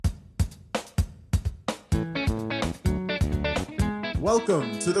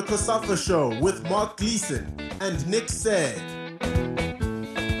Welcome to the COSAFA Show with Mark Gleason and Nick Said.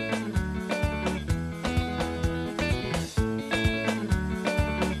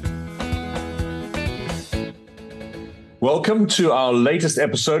 Welcome to our latest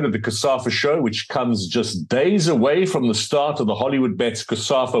episode of the COSAFA Show, which comes just days away from the start of the HOLLYWOODBETS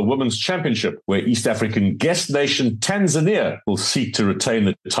COSAFA Women's Championship, where East African guest nation Tanzania will seek to retain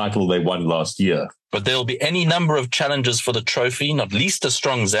the title they won last year. But there will be any number of challenges for the trophy, not least a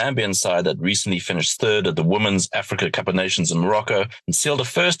strong Zambian side that recently finished third at the Women's Africa Cup of Nations in Morocco and sealed a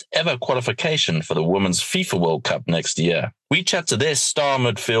first ever qualification for the Women's FIFA World Cup next year. We chat to their star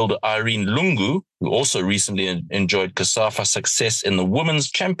midfielder Ireen Lungu, who also recently enjoyed COSAFA success in the Women's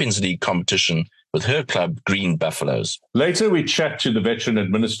Champions League competition with her club, Green Buffaloes. Later, we chat to the veteran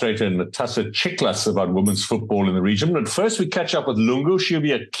administrator Natasha Tsichlas about women's football in the region. But first, we catch up with Lungu. She'll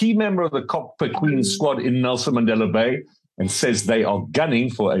be a key member of the Cockpit Queens squad in Nelson Mandela Bay and says they are gunning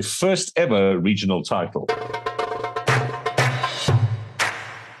for a first ever regional title.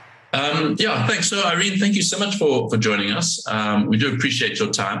 Thanks. So, Irene, thank you so much for joining us. We do appreciate your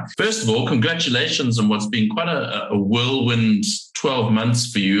time. First of all, congratulations on what's been quite a whirlwind 12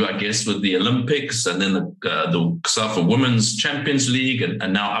 months for you, I guess, with the Olympics and then the COSAFA Women's Champions League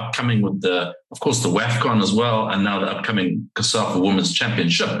and now upcoming with the WAFCON as well, and now the upcoming COSAFA Women's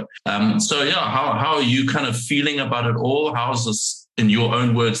Championship. How are you kind of feeling about it all? How's this, in your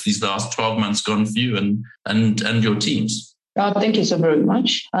own words, these last 12 months gone for you and your teams? Thank you so very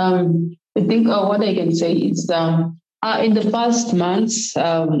much. I think what I can say is in the past months,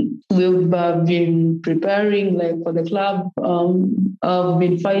 we've been preparing for the club. I've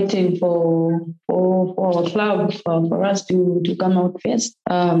been fighting for our club, for us to come out first,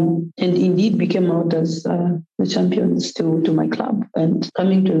 and indeed became out as the champions to my club. And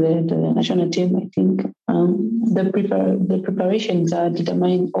coming to the national team, I think the preparations are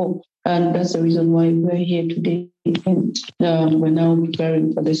determined all. And that's the reason why we're here today. And we're now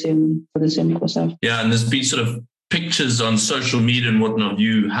preparing for the same COSAFA. Yeah, and there's been sort of pictures on social media and whatnot of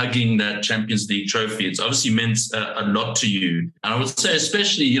you hugging that Champions League trophy. It's obviously meant a lot to you. And I would say,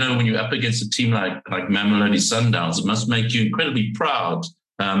 especially, when you're up against a team like Mamelodi Sundowns, it must make you incredibly proud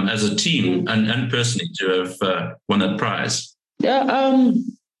as a team and personally to have won that prize. Yeah,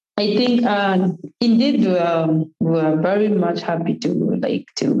 I think indeed we are very much happy to beat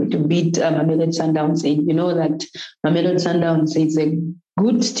Mamelodi Sundowns. And you know that Mamelodi Sundowns is a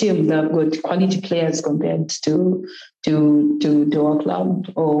good team. They've got quality players compared to our club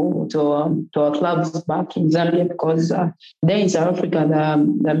or to our clubs back in Zambia, because there in South Africa there are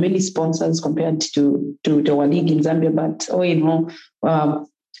many sponsors compared to our league in Zambia. But all in all,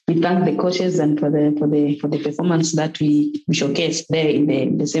 we thank the coaches and for the performance that we showcased there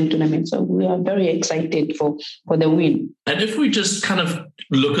in the same tournament. So we are very excited for the win. And if we just kind of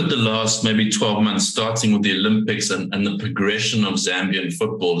look at the last maybe 12 months, starting with the Olympics and the progression of Zambian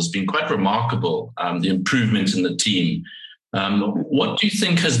football has been quite remarkable, the improvement in the team. What do you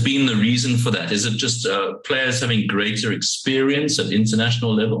think has been the reason for that? Is it just players having greater experience at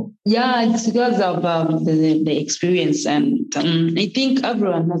international level? Yeah, it's because of the experience, and I think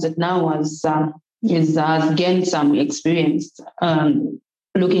everyone as it now has gained some experience.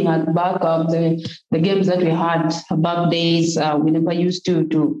 Looking at back of the games that we had back days, we never used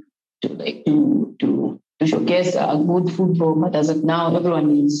to showcase good football, but as of now,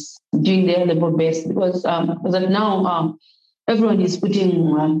 everyone is doing their level best, because as of now, everyone is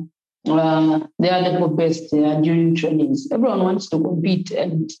putting their level best during trainings. Everyone wants to compete.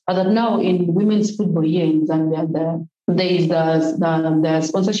 And as of now, in women's football here in Zambia, there is the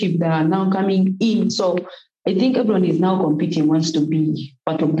sponsorship that are now coming in. So I think everyone is now competing, wants to be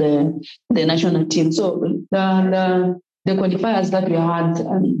part of the national team. So the qualifiers that we had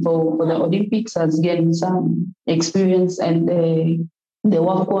for the Olympics has gained some experience, and the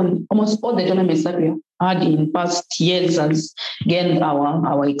WAFCON, almost all the tournaments that we had in past years has gained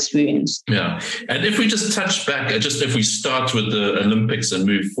our experience. Yeah. And if we just touch back, if we start with the Olympics and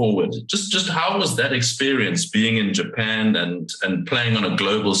move forward, just how was that experience being in Japan and playing on a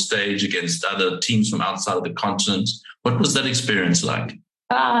global stage against other teams from outside of the continent? What was that experience like?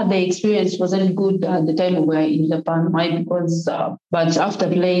 The experience wasn't good at the time we were in Japan. Why? Because, but after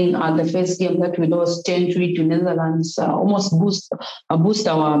playing the first game that we lost 10-3 to Netherlands, almost boost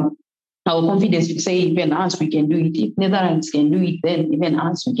our confidence to say even us we can do it. If Netherlands can do it, then even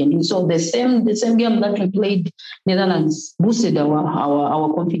us we can do it. So the same game that we played, Netherlands boosted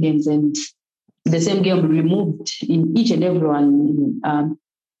our confidence, and the same game removed in each and everyone.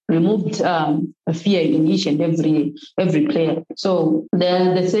 Removed a fear in each and every player. So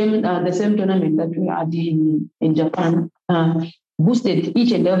the same tournament that we had in Japan, boosted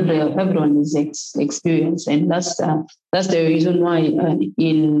each and everyone's experience, and that's the reason why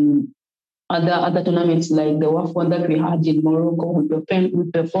in other tournaments like the WAFCON that we had in Morocco, we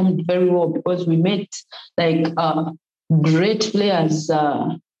performed very well because we met like great players,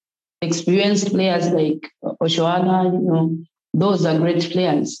 experienced players like Oshoala. Those are great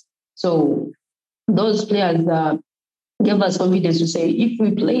players. So those players gave us confidence to say if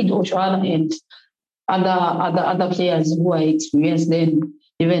we played Oshoala and other players who are experienced, then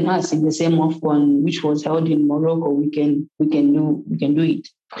even us in the same WAFCON, which was held in Morocco, we can do it.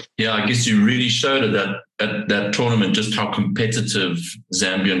 Yeah, I guess you really showed at that tournament just how competitive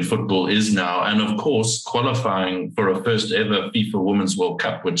Zambian football is now, and of course qualifying for a first ever FIFA Women's World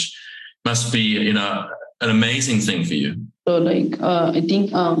Cup, which must be an amazing thing for you. So I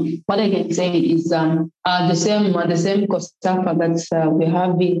think what I can say is the same COSAFA that we're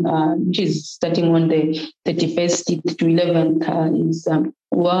having, which is starting on the 31st to 11th, is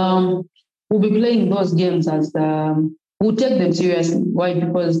we'll be playing those games as we'll take them seriously. Why?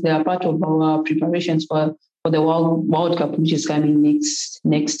 Because they are part of our preparations for the World Cup, which is coming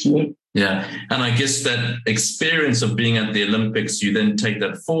next year. Yeah, and I guess that experience of being at the Olympics, you then take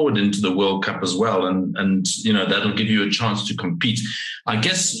that forward into the World Cup as well, and that'll give you a chance to compete. I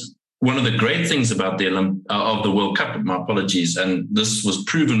guess one of the great things about the World Cup, my apologies, and this was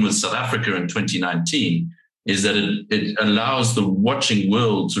proven with South Africa in 2019, is that it allows the watching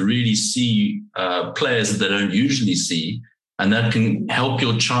world to really see players that they don't usually see, and that can help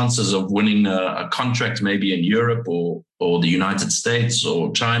your chances of winning a contract maybe in Europe or the United States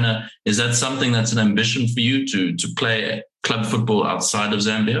or China. Is that something that's an ambition for you to play club football outside of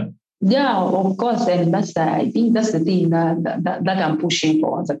Zambia? Yeah, of course, and I think that's the thing that I'm pushing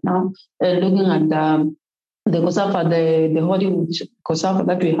for. That now, looking at the COSAFA, the Hollywood COSAFA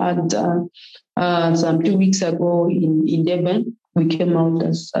that we had some 2 weeks ago in Durban, we came out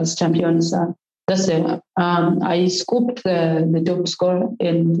as champions. I scooped the top score,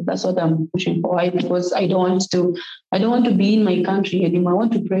 and that's what I'm pushing for. Because I don't want to be in my country anymore. I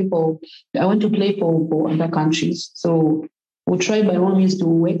want to play for other countries. So we'll try by all means to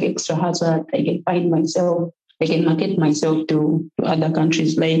work extra hard so that I can find myself. I can market myself to other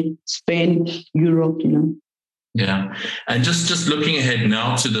countries like Spain, Europe. Yeah, and just looking ahead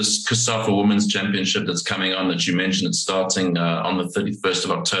now to this COSAFA Women's Championship that's coming on that you mentioned, it's starting on the 31st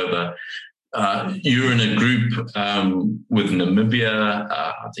of October. You're in a group with Namibia,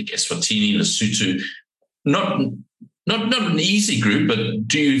 I think Eswatini, Lesotho. Not an easy group, but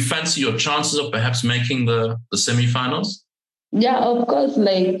do you fancy your chances of perhaps making the semi-finals? Yeah, of course.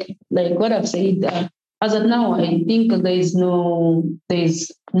 Like what I've said, as of now, I think there's no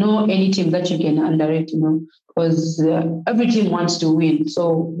any team that you can underrate, because every team wants to win.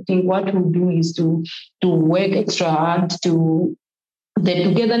 So I think what we'll do is to work extra hard to the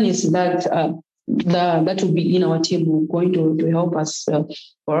togetherness that will be in our team going to help us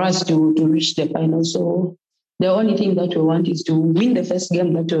for us to reach the final. So the only thing that we want is to win the first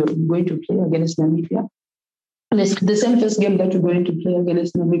game that we're going to play against Namibia. The same first game that we're going to play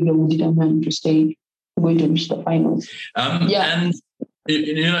against Namibia, we determine to stay. We're going to reach the finals. And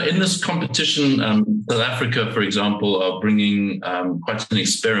in this competition, South Africa, for example, are bringing quite an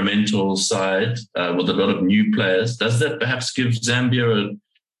experimental side with a lot of new players. Does that perhaps give Zambia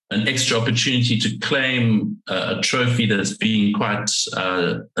an extra opportunity to claim a trophy that's been quite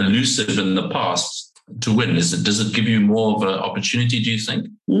elusive in the past to win? Does it give you more of an opportunity, do you think?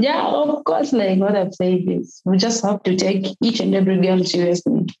 Yeah, of course. Like what I've said is we just have to take each and every game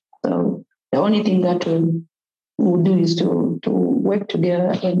seriously. So the only thing that we'll do is to work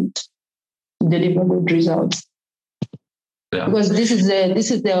together and deliver good results. Yeah. Because this is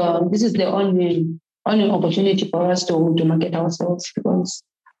the only opportunity for us to market ourselves, because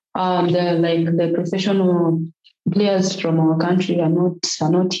the professional players from our country are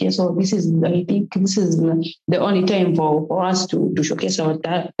not here. So I think this is the only time for us to showcase our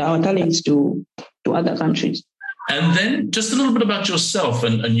talents to other countries. And then just a little bit about yourself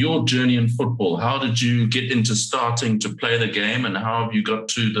and your journey in football. How did you get into starting to play the game, and how have you got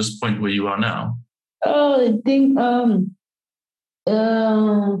to this point where you are now? I think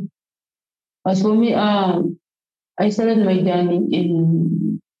as for me, I started my journey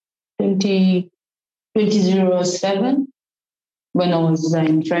in 2007 when I was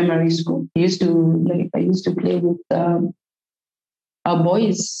in primary school. I used to play with our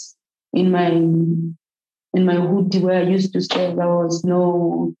boys in my hood where I used to stay. There was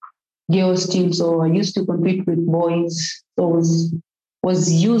no girls team, so I used to compete with boys. So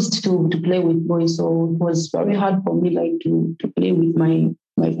was used to play with boys. So it was very hard for me to play with my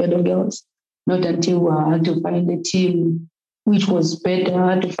fellow girls. Not until I had to find a team which was better.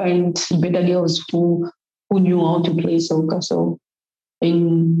 I had to find better girls who knew how to play soccer. So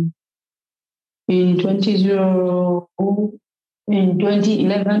in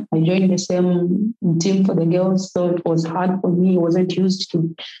 2011, I joined the same team for the girls, so it was hard for me. I wasn't used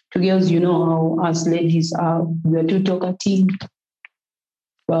to girls, you know how us ladies are. We are too talkative.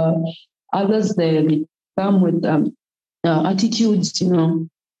 But others, they come with attitudes, you know.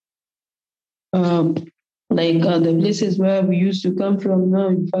 Like the places where we used to come from, now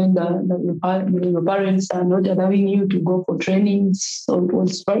you find that your parents are not allowing you to go for trainings. So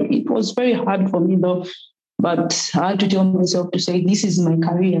it was very hard for me though. But I had to tell myself to say, this is my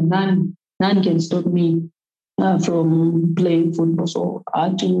career. None can stop me from playing football. So I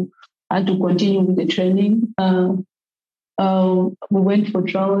had to continue with the training. We went for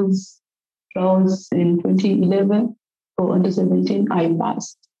trials in 2011 for under 17. I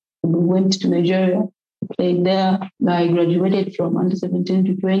passed. We went to Nigeria, played there. I graduated from under 17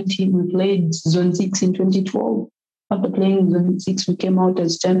 to 20. We played Zone 6 in 2012. After playing Zone 6, we came out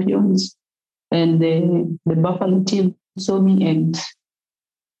as champions. And the Buffalo team saw me, and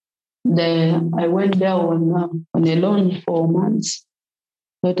I went there on a loan for months.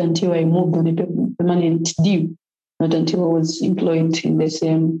 Not until I moved on a permanent deal. Not until I was employed in the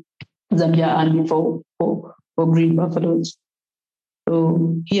same Zambia army for Green Buffaloes.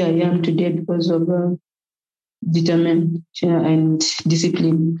 So here I am today because of determination and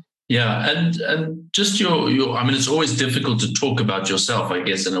discipline. Yeah, and just your I mean, it's always difficult to talk about yourself, I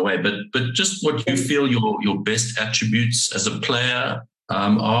guess, in a way, but just what you feel your best attributes as a player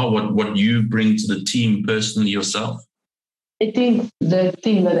are, what you bring to the team personally yourself. I think the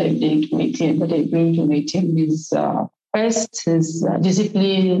thing that I bring to my team is first is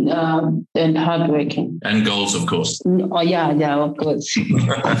discipline and hardworking. And goals, of course. Oh, yeah, of course.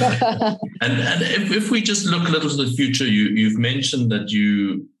 and if we just look a little to the future, you've mentioned that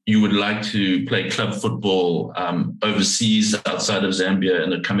you would like to play club football overseas outside of Zambia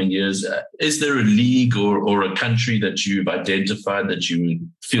in the coming years. Is there a league or a country that you've identified that you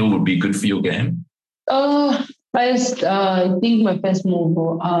feel would be good for your game? First, I think my first move,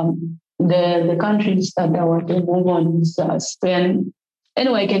 the countries that I want to move on is Spain.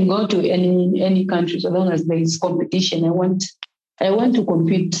 Anyway, I can go to any country so long as there is competition. I want to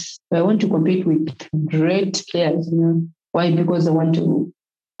compete. I want to compete with great players. You know why? Because I want to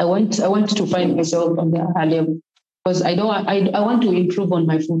find myself on the high level. Because I want to improve on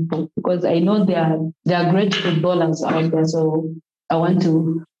my football. Because I know there are great footballers out there. So I want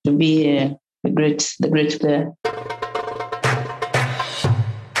to be the great player.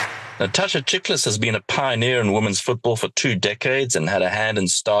 Natasha Tsichlas has been a pioneer in women's football for 2 decades and had a hand in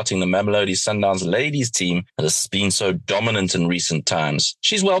starting the Mamelodi Sundowns Ladies team that has been so dominant in recent times.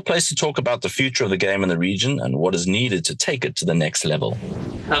 She's well placed to talk about the future of the game in the region and what is needed to take it to the next level.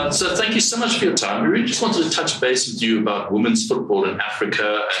 So thank you so much for your time. We really just wanted to touch base with you about women's football in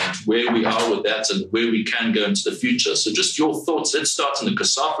Africa and where we are with that and where we can go into the future. So just your thoughts. Let's start in the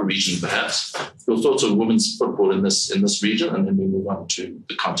COSAFA region, perhaps. Your thoughts on women's football in this region, and then we move on to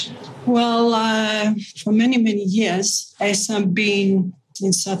the continent. Well, for many, many years, as I've been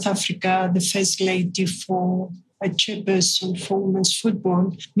in South Africa, the first lady for a chairperson for women's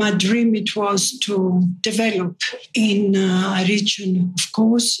football, my dream it was to develop in a region, of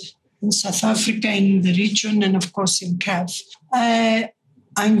course, in South Africa, in the region, and of course in CAF.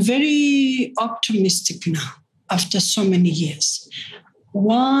 I'm very optimistic now after so many years.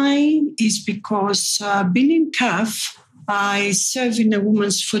 Why? Is because being in CAF, I serve in a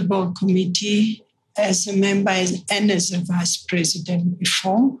women's football committee as a member and as a vice president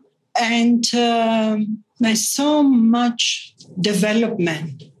before. And there's so much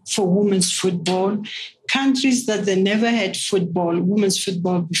development for women's football. Countries that they never had women's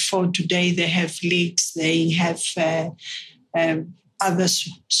football before, today they have leagues, they have other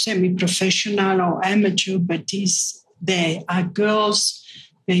semi-professional or amateur, but there are girls,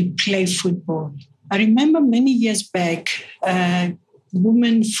 they play football. I remember many years back,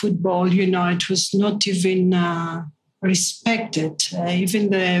 women football, it was not even respected. Even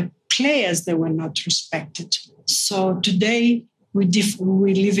the players, they were not respected. So today, we're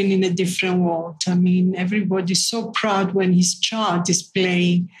living in a different world. I mean, everybody's so proud when his child is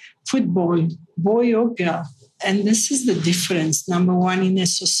playing football, boy or girl. And this is the difference, number one, in a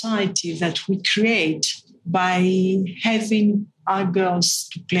society that we create by having our girls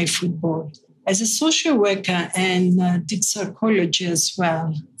to play football. As a social worker and did psychology as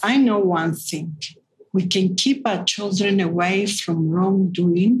well, I know one thing. We can keep our children away from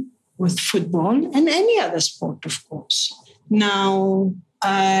wrongdoing with football and any other sport, of course. Now,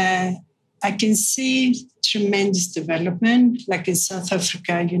 I can see tremendous development. Like in South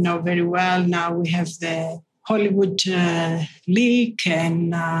Africa, you know very well, now we have the Hollywood League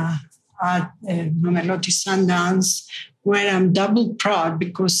and Mamelodi Sundowns, where I'm double proud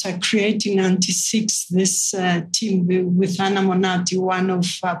because I created in 96 this team with Anna Monati, one of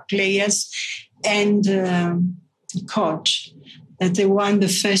our players, and coach, that they won the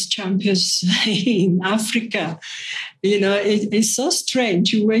first champions in Africa. You know, it's so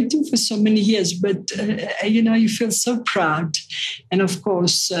strange. You're waiting for so many years, but, you know, you feel so proud. And of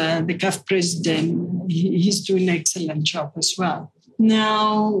course, the CAF president, he's doing an excellent job as well.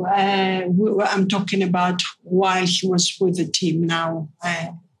 Now, I'm talking about while he was with the team. Now,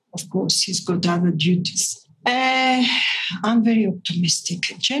 of course, he's got other duties. I'm very optimistic.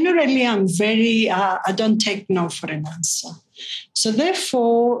 Generally, I'm very, I don't take no for an answer. So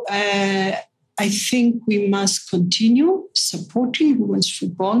therefore, I think we must continue supporting women's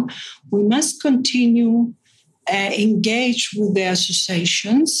football. We must continue engage with the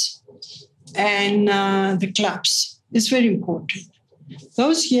associations and the clubs. It's very important.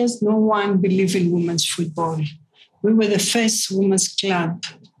 Those years, no one believed in women's football. We were the first women's club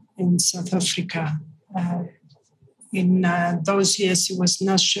in South Africa. In those years, it was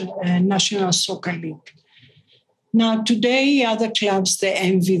National Soccer League. Now, today, other clubs, they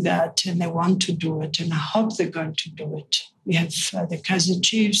envy that and they want to do it, and I hope they're going to do it. We have the Kaizer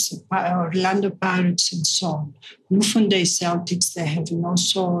Chiefs, the Orlando Pirates, and so on. Lufonday Celtics, they're having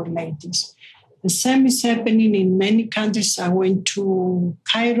also ladies. The same is happening in many countries. I went to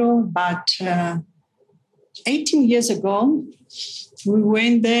Cairo about 18 years ago. We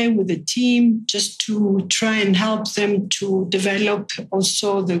went there with a team just to try and help them to develop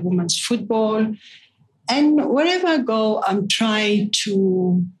also the women's football. And wherever I go, I'm trying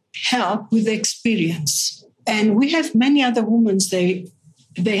to help with the experience. And we have many other women. They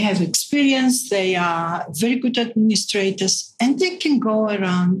have experience. They are very good administrators, and they can go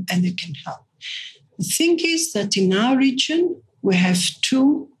around and they can help. The thing is that in our region, we have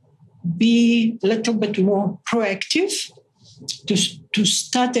to be a little bit more proactive, to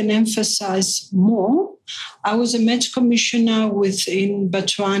start and emphasize more. I was a match commissioner in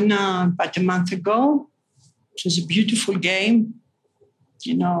Botswana about a month ago. It was a beautiful game.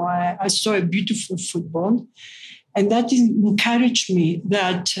 You know, I saw a beautiful football. And that encouraged me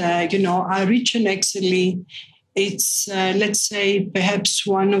that, you know, our region actually, it's, let's say, perhaps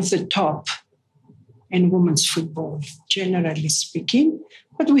one of the top in women's football, generally speaking.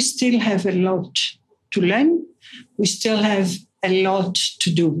 But we still have a lot to learn. We still have a lot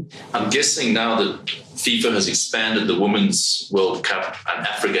to do. I'm guessing now that FIFA has expanded the Women's World Cup and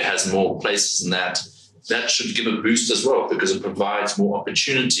Africa has more places in that should give a boost as well, because it provides more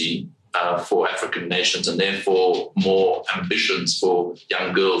opportunity for African nations and therefore more ambitions for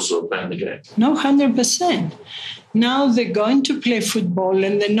young girls who are playing the game. No, 100%. Now they're going to play football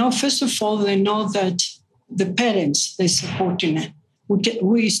and they know, first of all, they know that the parents, they're supporting it.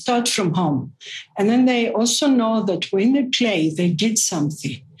 We start from home. And then they also know that when they play, they get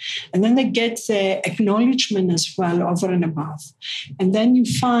something. And then they get the acknowledgement as well over and above. And then you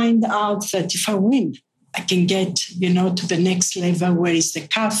find out that if I win, I can get, you know, to the next level, where is the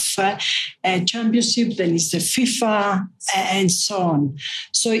CAF championship, then it's the FIFA, and so on.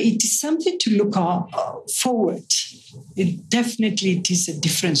 So it is something to look forward. It is a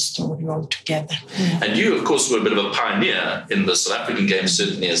different story altogether. Yeah. And you, of course, were a bit of a pioneer in the South African game,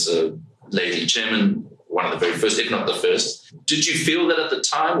 certainly as a lady chairman, one of the very first, if not the first. Did you feel that at the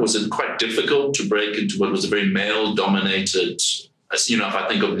time? Was it quite difficult to break into what was a very male-dominated, you know, if I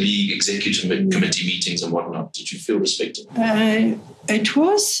think of league executive committee meetings and whatnot, did you feel respected? It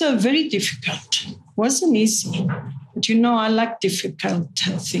was very difficult. It wasn't easy. But, you know, I like difficult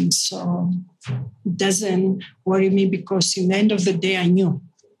things, so it doesn't worry me, because in the end of the day, I knew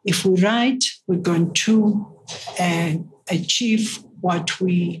if we write, we're going to achieve what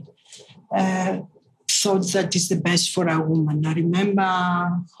we thought that is the best for our women. I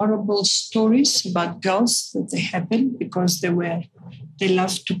remember horrible stories about girls that they happened because they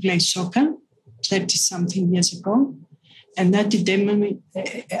loved to play soccer 30-something years ago. And that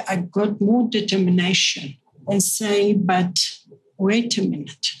I got more determination and say, but wait a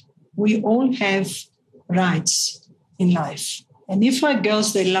minute, we all have rights in life. And if our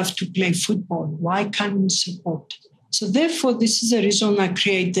girls, they love to play football, why can't we support? So therefore, this is the reason I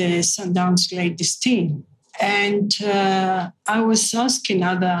created the Sundowns Ladies team. And I was asking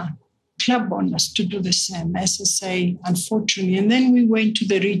other club owners to do the same, as I say, unfortunately. And then we went to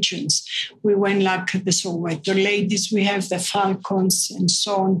the regions. We went like the Soweto Ladies, we have the Falcons and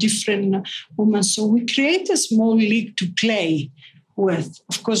so on, different women. So we create a small league to play with.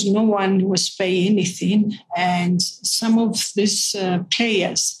 Of course, no one was paying anything. And some of these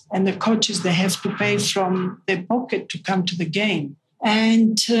players and the coaches, they have to pay from their pocket to come to the game.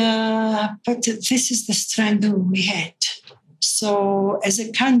 And but this is the strength that we had. So as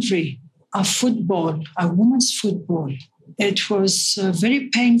a country, our football, our women's football, it was very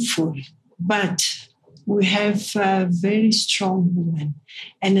painful, but we have very strong women.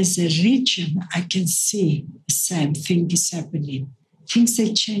 And as a region, I can see the same thing is happening. Things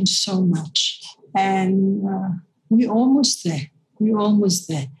have changed so much. And we're almost there. We're almost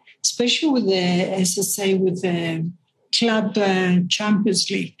there. Especially with the, as I say, with the Club Champions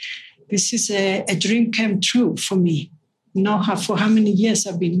League. This is a dream come true for me. You know, for how many years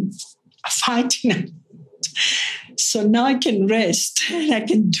I've been fighting. So now I can rest and I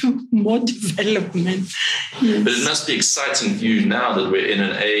can do more development. Yes. But it must be exciting for you now that we're in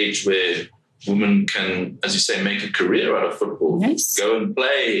an age where women can, as you say, make a career out of football. Yes. Go and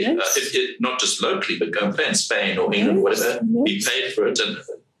play, Yes. Not just locally, but go and play in Spain or England, whatever, be paid for it. And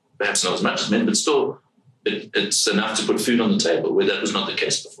perhaps not as much as men, but still it's enough to put food on the table, where that was not the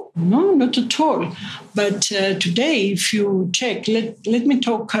case before. No, not at all. But today, if you check, let me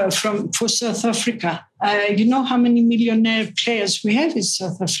talk for South Africa. You know how many millionaire players we have in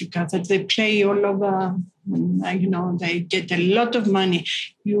South Africa that they play all over. You know, they get a lot of money.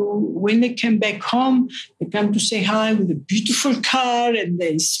 When they come back home, they come to say hi with a beautiful car and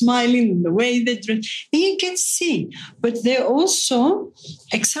they're smiling in the way they dress. And you can see. But they're also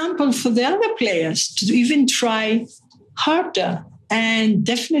example for the other players to even try harder. And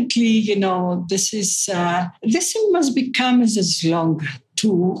definitely, you know, this must become as long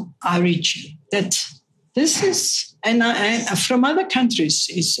to our region. That this is, and from other countries,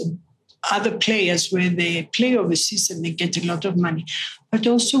 is other players where they play overseas and they get a lot of money. But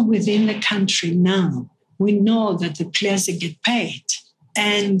also within the country now, we know that the players they get paid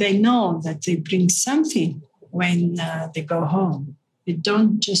and they know that they bring something when they go home. They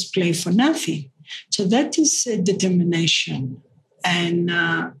don't just play for nothing. So that is determination. And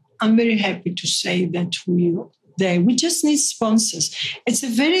I'm very happy to say that we just need sponsors. It's a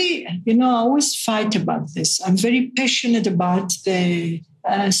very, you know, I always fight about this. I'm very passionate about the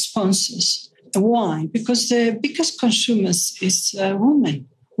sponsors. Why? Because the biggest consumers is women.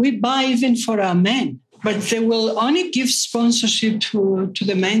 We buy even for our men, but they will only give sponsorship to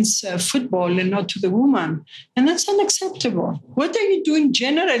the men's football and not to the women. And that's unacceptable. What are you doing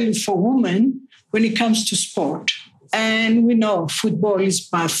generally for women when it comes to sport? And we know football is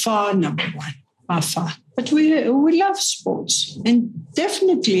by far number one, by far. But we love sports. And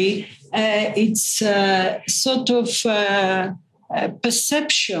definitely it's sort of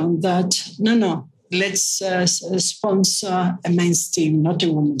perception that, no, let's sponsor a men's team, not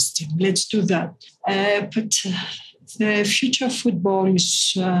a women's team. Let's do that. But the future of football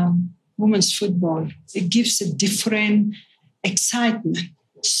is women's football. It gives a different excitement.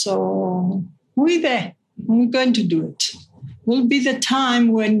 So we're there. We're going to do it. Will be the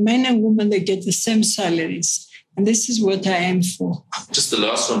time when men and women, they get the same salaries. And this is what I aim for. Just the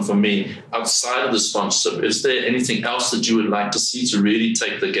last one for me. Outside of the sponsorship, is there anything else that you would like to see to really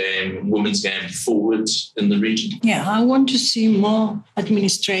take the game, women's game, forward in the region? Yeah, I want to see more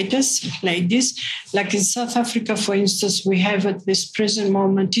administrators, ladies. Like in South Africa, for instance, we have at this present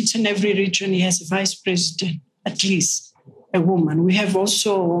moment, each and every region has a vice president, at least. A woman. We have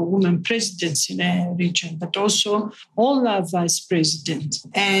also women presidents in a region, but also all our vice presidents.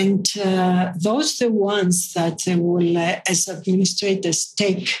 And those are the ones that will, as administrators,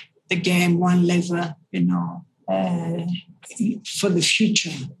 take the game one level, you know, for the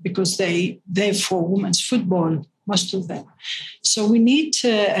future, because they're for women's football, most of them. So we need,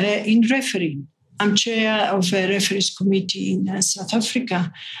 in refereeing, I'm chair of a referees committee in South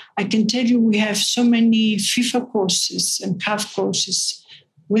Africa. I can tell you we have so many FIFA courses and CAF courses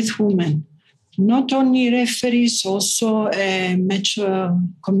with women. Not only referees, also match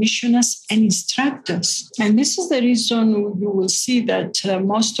commissioners and instructors. And this is the reason you will see that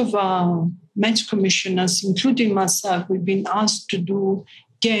most of our match commissioners, including myself, we've been asked to do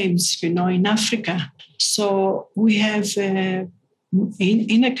games, you know, in Africa. So we have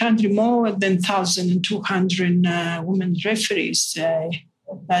in a country more than 1,200 women referees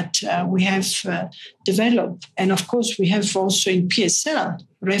that we have developed. And of course, we have also in PSL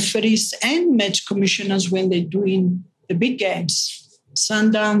referees and match commissioners when they're doing the big games.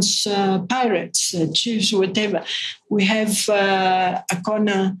 Sundowns, Pirates, Chiefs, whatever. We have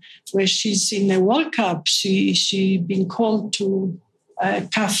Akona, where she's in the World Cup. She been called to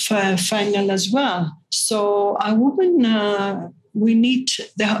CAF final as well. So our women we need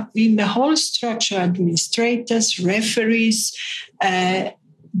in the whole structure, administrators, referees. Of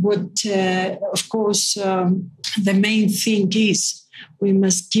course, the main thing is we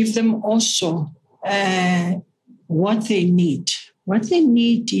must give them also what they need. What they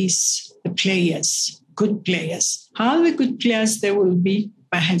need is the players, good players. How the good players they will be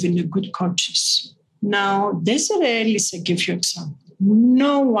by having a good coaches. Now, Desiree Ellis, I give you an example.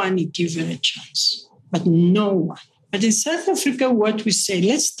 No one give her a chance, but no one. But in South Africa, what we say,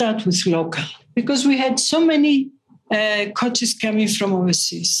 let's start with local, because we had so many coaches coming from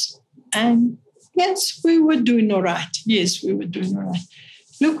overseas. And yes, we were doing all right. Yes, we were doing all right.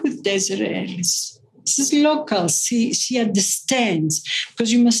 Look with Desiree Ellis. This is local. She understands,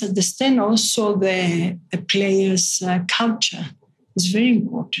 because you must understand also the players' culture. It's very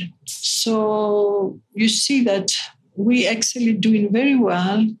important. So you see that we actually doing very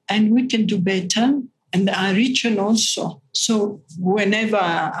well, and we can do better. And our region also. So whenever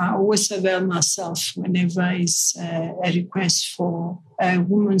I always avail myself, whenever is a request for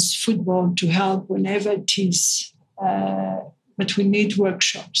women's football to help, whenever it is, but we need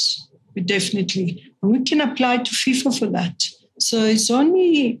workshops. We definitely, and we can apply to FIFA for that. So it's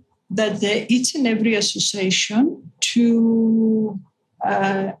only that each and every association to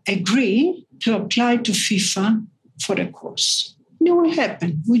agree to apply to FIFA for a course. It will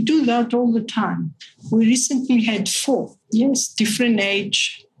happen. We do that all the time. We recently had 4, different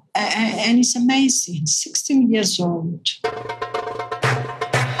age, and it's amazing. 16 years old.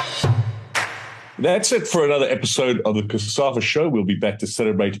 That's it for another episode of the COSAFA Show. We'll be back to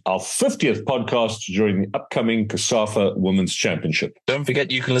celebrate our 50th podcast during the upcoming COSAFA Women's Championship. Don't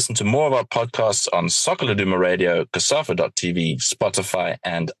forget you can listen to more of our podcasts on Soccer Laduma Radio, COSAFA.tv, Spotify,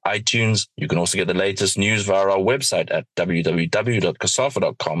 and iTunes. You can also get the latest news via our website at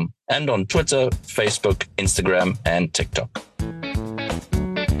www.cosafa.com and on Twitter, Facebook, Instagram, and TikTok.